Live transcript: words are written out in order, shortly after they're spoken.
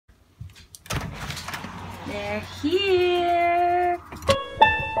They're here.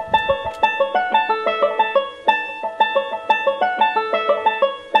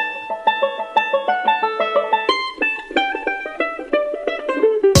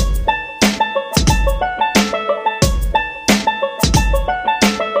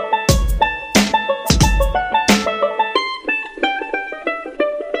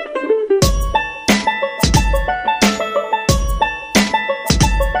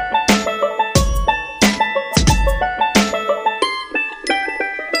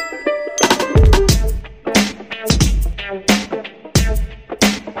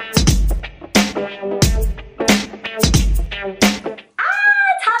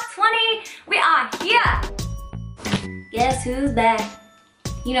 Guess who's back?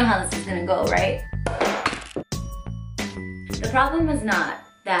 You know how this is gonna go, right? The problem is not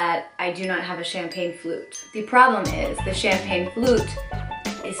that I do not have a champagne flute. The problem is the champagne flute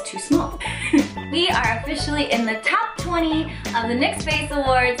is too small. We are officially in the top 20 of the NYX Face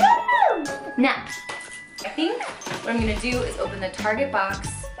Awards. Woo! Now, I think what I'm gonna do is open the Target box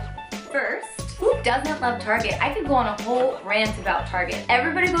first. Who doesn't love Target? I could go on a whole rant about Target.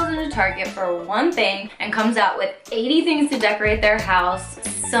 Everybody goes into Target for one thing and comes out with 80 things to decorate their house,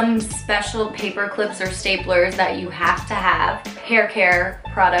 some special paper clips or staplers that you have to have, hair care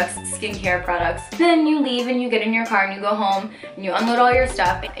products, skincare products. Then you leave and you get in your car and you go home and you unload all your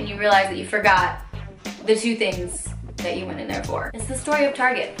stuff and you realize that you forgot the two things that you went in there for. It's the story of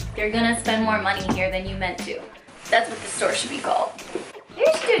Target. You're gonna spend more money here than you meant to. That's what the store should be called. Maybe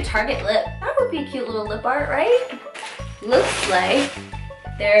we should do a Target lip. That would be a cute little lip art, right? Looks like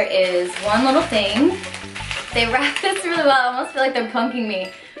there is one little thing. They wrap this really well. I almost feel like they're punking me.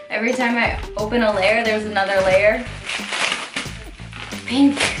 Every time I open a layer, there's another layer.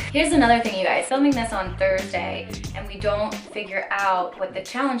 Pink. Here's another thing, you guys. Filming this on Thursday, and we don't figure out what the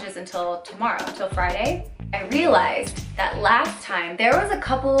challenge is until tomorrow, until Friday. I realized that last time there was a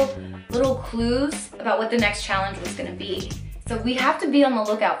couple little clues about what the next challenge was gonna be. So we have to be on the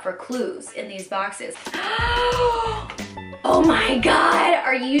lookout for clues in these boxes. Oh my God,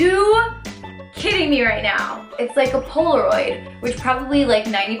 are you kidding me right now? It's like a Polaroid, which probably like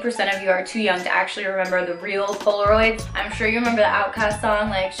 90% of you are too young to actually remember the real Polaroids. I'm sure you remember the Outkast song,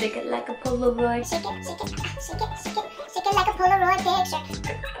 like shake it like a Polaroid. Shake it, shake it, shake it, shake it, shake it like a Polaroid picture.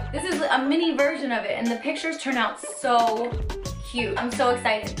 This is a mini version of it, and the pictures turn out so cute. I'm so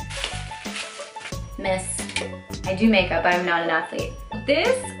excited. Miss, I do makeup, I'm not an athlete.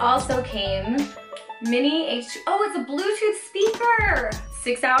 This also came mini oh, it's a Bluetooth speaker.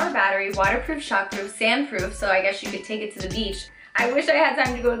 6-hour battery, waterproof, shockproof, sandproof, so I guess you could take it to the beach. I wish I had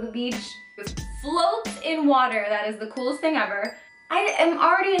time to go to the beach. It floats in water. That is the coolest thing ever. I am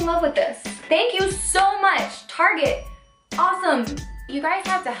already in love with this. Thank you so much, Target. Awesome. You guys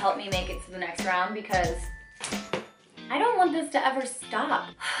have to help me make it to the next round because I don't want this to ever stop.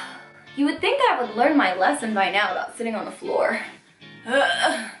 You would think that I would learn my lesson by now about sitting on the floor.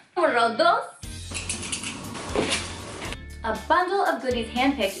 A bundle of goodies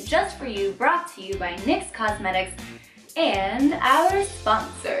handpicked just for you, brought to you by NYX Cosmetics and our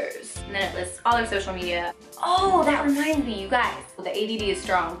sponsors. And then it lists all their social media. Oh, that reminds me, you guys. The ADD is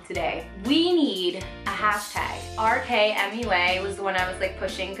strong today. We need a hashtag. RKMUA was the one I was like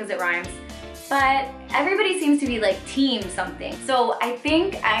pushing because it rhymes. But everybody seems to be like team something. So I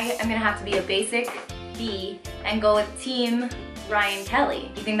think I am gonna have to be a basic B and go with team Ryan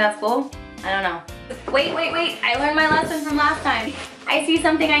Kelly. You think that's cool? I don't know. Wait, wait, wait. I learned my lesson from last time. I see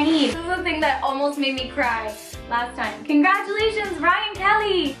something I need. This is the thing that almost made me cry last time. Congratulations, Ryan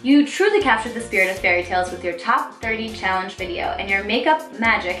Kelly! You truly captured the spirit of fairy tales with your top 30 challenge video, and your makeup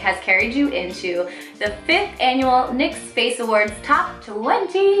magic has carried you into the 5th annual NYX Face Awards Top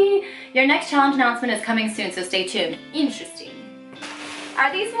 20. Your next challenge announcement is coming soon, so stay tuned. Interesting.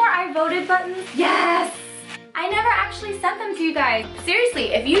 Are these more I voted buttons? Yes! I never actually sent them to you guys.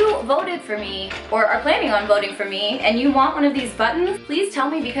 Seriously, if you voted for me or are planning on voting for me and you want one of these buttons, please tell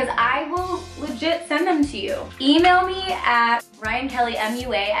me because I will legit send them to you. Email me at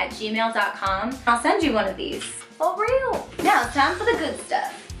ryankellyMUA@gmail.com. I'll send you one of these. For real. Now it's time for the good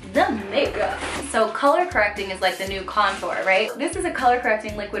stuff. The makeup. So color correcting is like the new contour, right? This is a color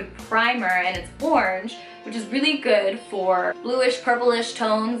correcting liquid primer and it's orange, which is really good for bluish, purplish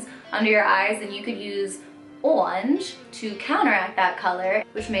tones under your eyes, and you could use orange to counteract that color,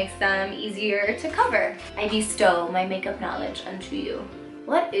 which makes them easier to cover. I bestow my makeup knowledge unto you.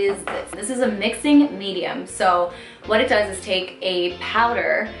 What is this? This is a mixing medium. So what it does is take a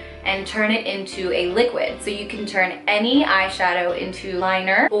powder and turn it into a liquid. So you can turn any eyeshadow into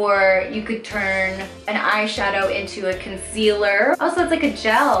liner, or you could turn an eyeshadow into a concealer. Also, it's like a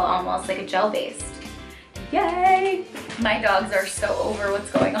gel, almost like a gel based. Yay! My dogs are so over what's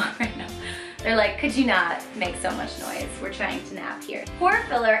going on right now. They're like, could you not make so much noise? We're trying to nap here. Pore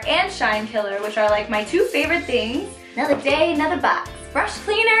filler and shine killer, which are like my two favorite things. Another day, another box. Brush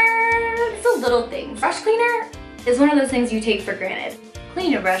cleaner, it's a little thing. Brush cleaner is one of those things you take for granted.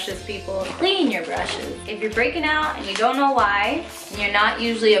 Clean your brushes, people. Clean your brushes. If you're breaking out and you don't know why, and you're not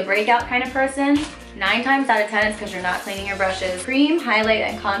usually a breakout kind of person, 9 times out of 10 it's because you're not cleaning your brushes. Cream, highlight,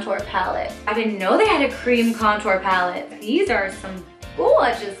 and contour palette. I didn't know they had a cream contour palette. These are some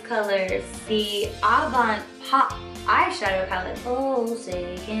gorgeous colors. The Avant Pop eyeshadow palette. Oh,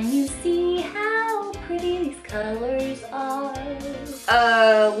 say can you see how pretty these colors are?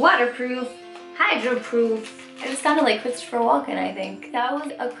 Waterproof, hydroproof. I just sounded like Christopher Walken, I think. That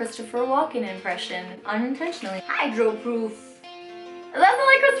was a Christopher Walken impression, unintentionally. Hydroproof. Does that sound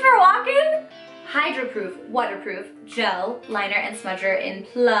like Christopher Walken? Hydroproof, waterproof, gel, liner, and smudger in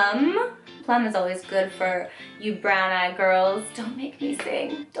Plum. Plum is always good for you brown-eyed girls. Don't make me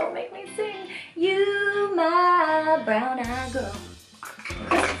sing. Don't make me sing. You, my brown-eyed girl.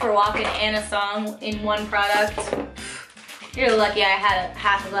 Christopher Walken and a song in one product. You're lucky I had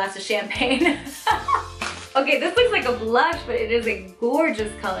half a glass of champagne. Okay, this looks like a blush, but it is a gorgeous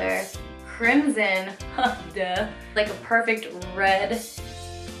color. Crimson, duh. Like a perfect red,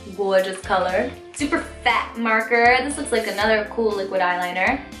 gorgeous color. Super fat marker. This looks like another cool liquid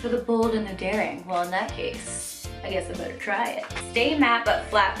eyeliner. For the bold and the daring. Well, in that case, I guess I better try it. Stay matte but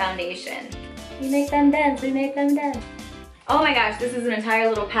flat foundation. We make them dance, we make them dance. Oh my gosh, this is an entire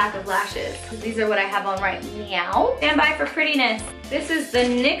little pack of lashes. These are what I have on right now. Stand by for prettiness. This is the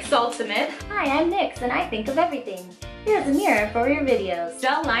NYX Ultimate. Hi, I'm NYX and I think of everything. Here's a mirror for your videos.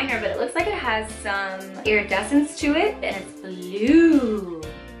 Gel liner, but it looks like it has some iridescence to it, and it's blue.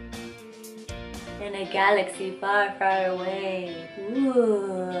 In a galaxy far, far away. Ooh.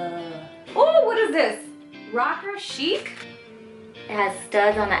 Oh, what is this? Rocker Chic? It has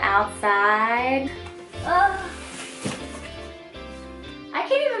studs on the outside. I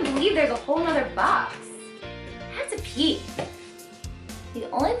can't even believe there's a whole nother box. I have to pee. The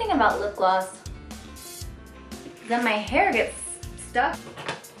only thing about lip gloss is that my hair gets stuck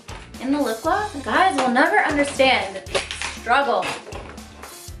in the lip gloss. Guys will never understand the struggle.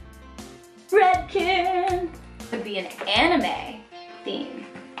 Redkin would be an anime theme.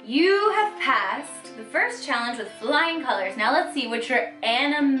 You have passed the first challenge with flying colors. Now let's see what you're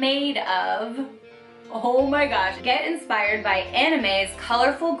animated of. Oh my gosh. Get inspired by anime's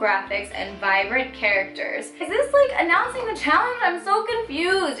colorful graphics and vibrant characters. Is this like announcing the challenge? I'm so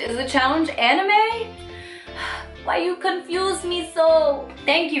confused. Is the challenge anime? Why you confuse me so?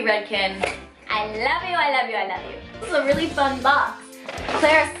 Thank you, Redkin. I love you, I love you, I love you. This is a really fun box.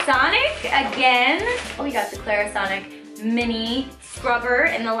 Clarisonic again. Oh, we got the Clarisonic mini scrubber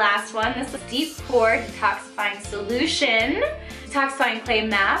in the last one. This is Deep Pore Detoxifying Solution. Detoxifying Clay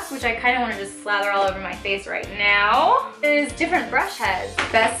Mask, which I kind of want to just slather all over my face right now. There's different brush heads.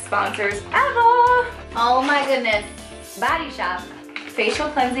 Best sponsors ever. Oh my goodness. Body Shop. Facial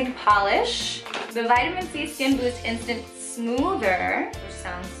Cleansing Polish. The Vitamin C Skin Boost Instant Smoother, which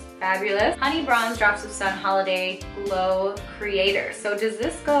sounds fabulous. Honey Bronze Drops of Sun Holiday Glow Creator. So does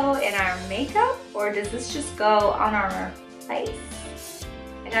this go in our makeup or does this just go on our face?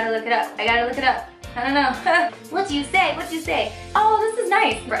 I gotta look it up. I gotta look it up. I don't know. What do you say? What do you say? Oh, this is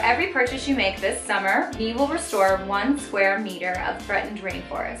nice. For every purchase you make this summer, we will restore 1 square meter of threatened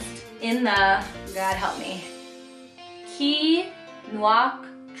rainforest in the, God help me, Qui Ngoc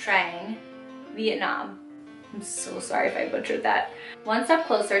Trang, Vietnam. I'm so sorry if I butchered that. One step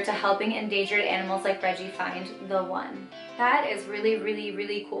closer to helping endangered animals like Reggie find the one. That is really, really,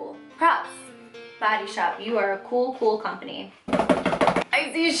 really cool. Props. Body Shop, you are a cool, cool company. I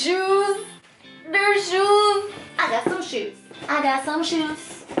see shoes. There's shoes. I got some shoes. I got some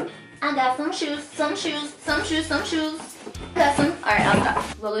shoes. I got some shoes. Some shoes. Some shoes. Some shoes. I got some. All right, I'll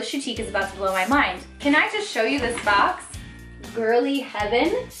stop. Lolo Choutique is about to blow my mind. Can I just show you this box? Girly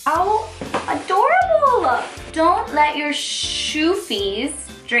heaven. How adorable. Don't let your shoofies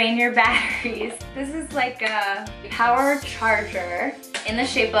drain your batteries. This is like a power charger in the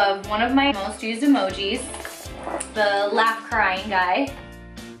shape of one of my most used emojis, the laugh crying guy.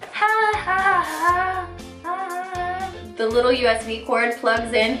 Ha ha ha ha. The little USB cord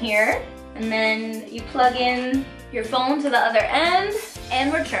plugs in here, and then you plug in your phone to the other end,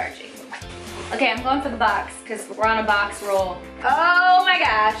 and we're charging. Okay, I'm going for the box because we're on a box roll. Oh my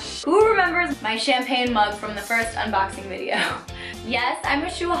gosh. Who remembers my champagne mug from the first unboxing video? Yes, I'm a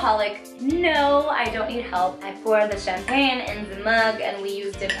shoeaholic. No, I don't need help. I poured the champagne in the mug and we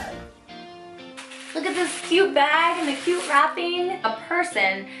used it up. Look at this cute bag and the cute wrapping. A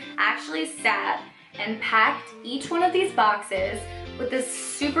person actually sat and packed each one of these boxes with this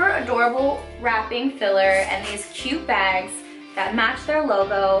super adorable wrapping filler and these cute bags that match their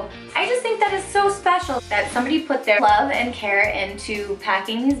logo. I just think that is so special that somebody put their love and care into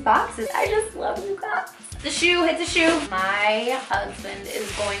packing these boxes. I just love you guys. The shoe, hit the shoe. My husband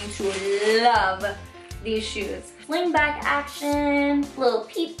is going to love these shoes. Fling back action, little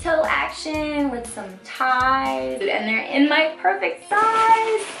peep toe action with some ties, and they're in my perfect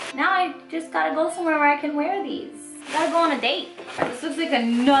size. Now I just gotta go somewhere where I can wear these. Gotta go on a date. This looks like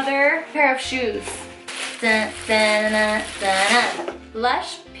another pair of shoes. Dun, dun, dun, dun, dun.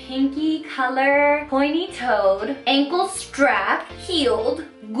 Lush pinky color, pointy-toed, ankle strap, heeled,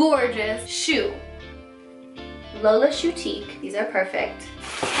 gorgeous shoe. Lola Shoutique. These are perfect.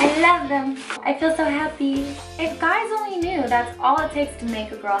 I love them. I feel so happy. If guys only knew that's all it takes to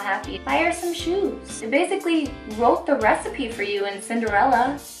make a girl happy, buy her some shoes. They basically wrote the recipe for you in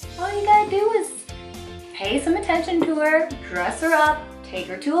Cinderella. All you gotta do is pay some attention to her, dress her up, take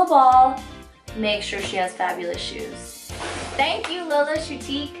her to a ball, make sure she has fabulous shoes. Thank you, Lola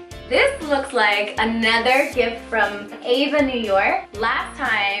Shoutique. This looks like another gift from Ava, New York. Last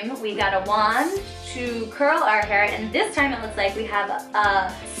time we got a wand to curl our hair, and this time it looks like we have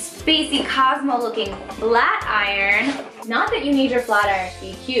a spacey Cosmo looking flat iron. Not that you need your flat iron to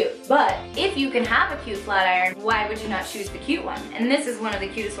be cute, but if you can have a cute flat iron, why would you not choose the cute one? And this is one of the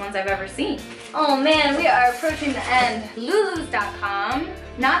cutest ones I've ever seen. Oh man, we are approaching the end. Lulus.com,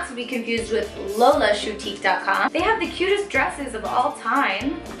 not to be confused with LolaShoutique.com. They have the cutest dresses of all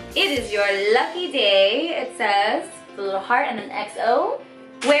time. It is your lucky day, it says. The little heart and an XO.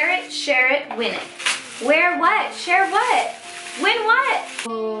 Wear it, share it, win it. Wear what? Share what? Win what?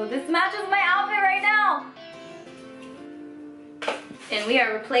 Oh, this matches my outfit right now. And we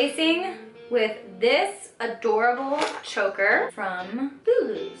are replacing with this adorable choker from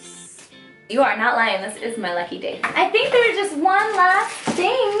Lulus. You are not lying, this is my lucky day. I think there's just one last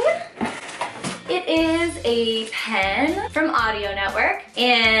thing. It is a pen from Audio Network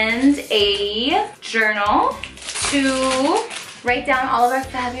and a journal to write down all of our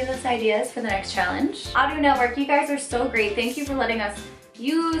fabulous ideas for the next challenge. Audio Network, you guys are so great. Thank you for letting us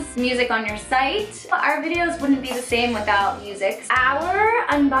use music on your site. Our videos wouldn't be the same without music. Our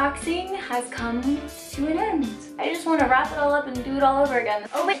unboxing has come to an end. I just want to wrap it all up and do it all over again.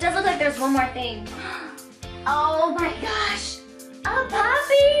 Oh wait, it does look like there's one more thing. Oh my gosh, a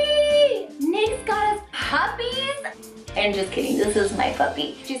puppy! NYX got us puppies? I'm just kidding, this is my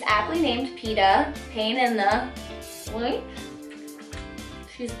puppy. She's aptly named PETA, pain in the, what?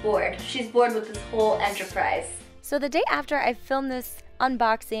 She's bored. She's bored with this whole enterprise. So the day after I filmed this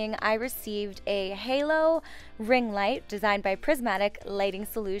unboxing, I received a halo ring light designed by Prismatic Lighting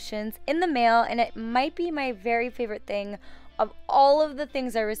Solutions in the mail, and it might be my very favorite thing of all of the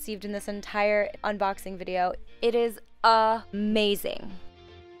things I received in this entire unboxing video. It is amazing.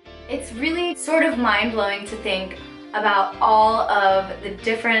 It's really sort of mind-blowing to think about all of the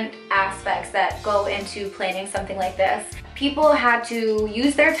different aspects that go into planning something like this. People had to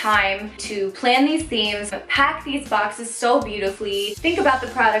use their time to plan these themes, pack these boxes so beautifully, think about the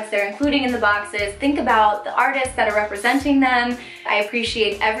products they're including in the boxes, think about the artists that are representing them. I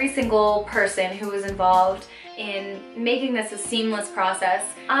appreciate every single person who was involved in making this a seamless process.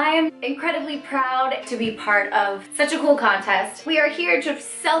 I'm incredibly proud to be part of such a cool contest. We are here to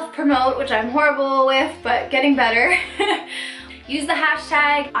self-promote, which I'm horrible with, but getting better. Use the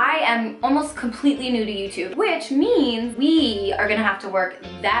hashtag. I am almost completely new to YouTube, which means we are gonna have to work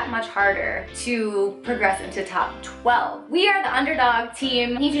that much harder to progress into top 12. We are the underdog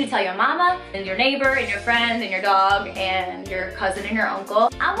team. I need you to tell your mama and your neighbor and your friend and your dog and your cousin and your uncle,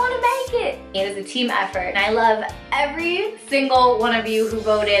 I wanna make it. It is a team effort, and I love every single one of you who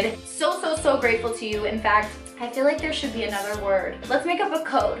voted. So grateful to you. In fact, I feel like there should be another word. Let's make up a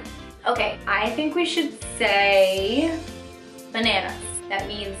code. Okay, I think we should say bananas. That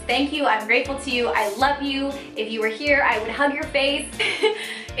means thank you, I'm grateful to you, I love you. If you were here, I would hug your face.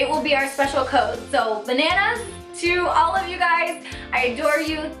 It will be our special code. So bananas to all of you guys. I adore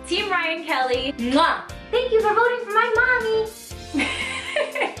you. Team Ryan Kelly. Mwah. Thank you for voting for my mommy.